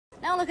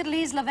Now look at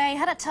Lise Leveille.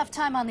 Had a tough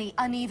time on the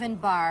uneven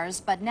bars,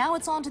 but now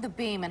it's on to the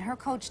beam, and her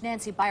coach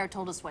Nancy Beyer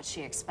told us what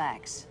she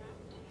expects.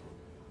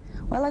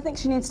 Well, I think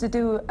she needs to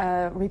do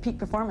a repeat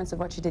performance of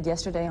what she did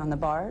yesterday on the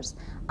bars.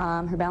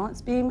 Her balance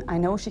beam, I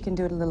know she can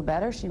do it a little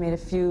better. She made a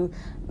few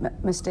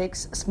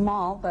mistakes,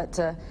 small, but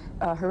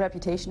her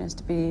reputation is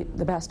to be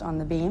the best on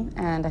the beam,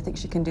 and I think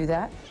she can do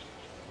that.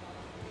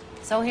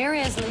 So here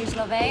is Lise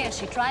Leveille as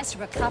she tries to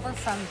recover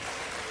from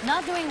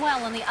not doing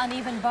well on the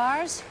uneven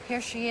bars.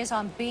 Here she is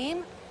on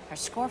beam. Her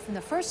score from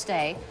the first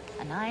day,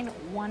 a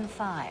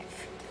 9.15.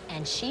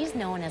 And she's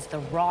known as the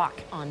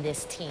rock on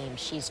this team.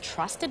 She's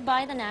trusted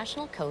by the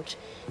national coach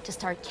to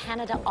start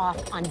Canada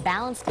off on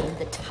balance beam,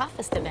 the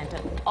toughest event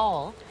of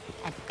all,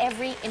 at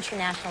every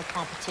international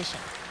competition.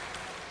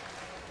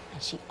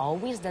 And she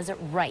always does it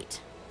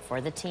right for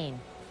the team.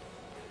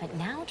 But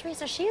now,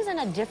 Teresa, she's in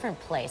a different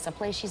place, a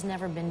place she's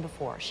never been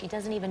before. She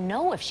doesn't even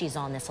know if she's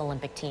on this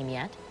Olympic team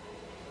yet.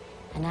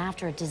 And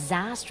after a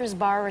disastrous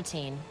bar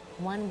routine,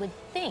 one would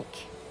think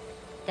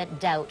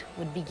that doubt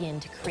would begin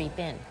to creep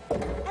in.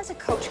 As a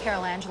coach,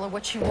 Carol Angela,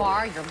 which you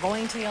are, you're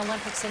going to the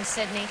Olympics in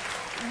Sydney.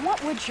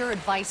 What would your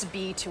advice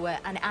be to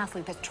an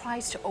athlete that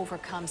tries to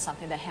overcome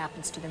something that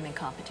happens to them in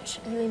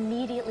competition? You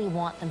immediately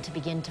want them to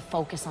begin to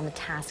focus on the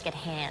task at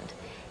hand.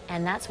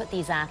 And that's what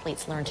these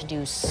athletes learn to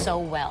do so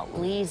well.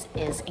 Lise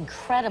is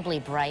incredibly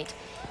bright.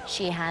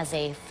 She has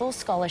a full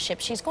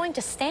scholarship. She's going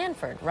to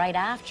Stanford right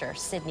after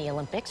Sydney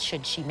Olympics,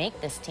 should she make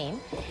this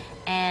team.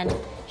 And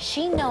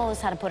she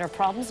knows how to put her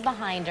problems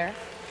behind her.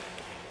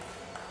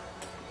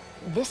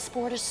 This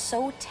sport is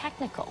so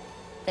technical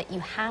that you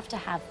have to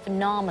have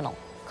phenomenal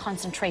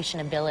concentration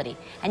ability.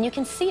 And you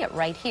can see it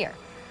right here.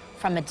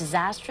 From a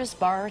disastrous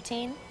bar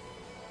routine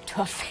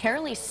to a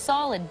fairly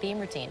solid beam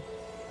routine.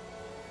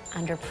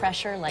 Under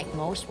pressure like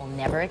most will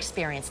never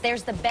experience.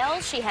 There's the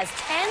bell. She has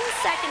 10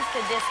 seconds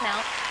to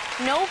dismount.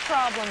 No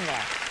problem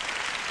there.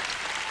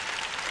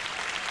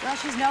 Well,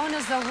 she's known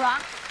as the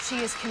rock. She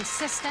is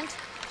consistent.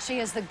 She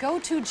is the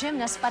go-to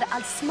gymnast, but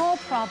a small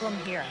problem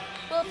here.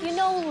 Well, if you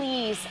know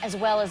Lise as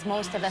well as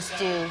most of us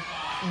do,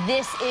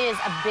 this is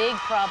a big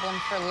problem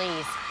for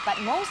Lise.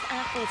 But most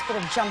athletes would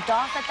have jumped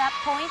off at that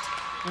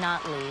point.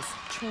 Not Lise.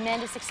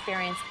 Tremendous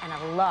experience and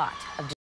a lot of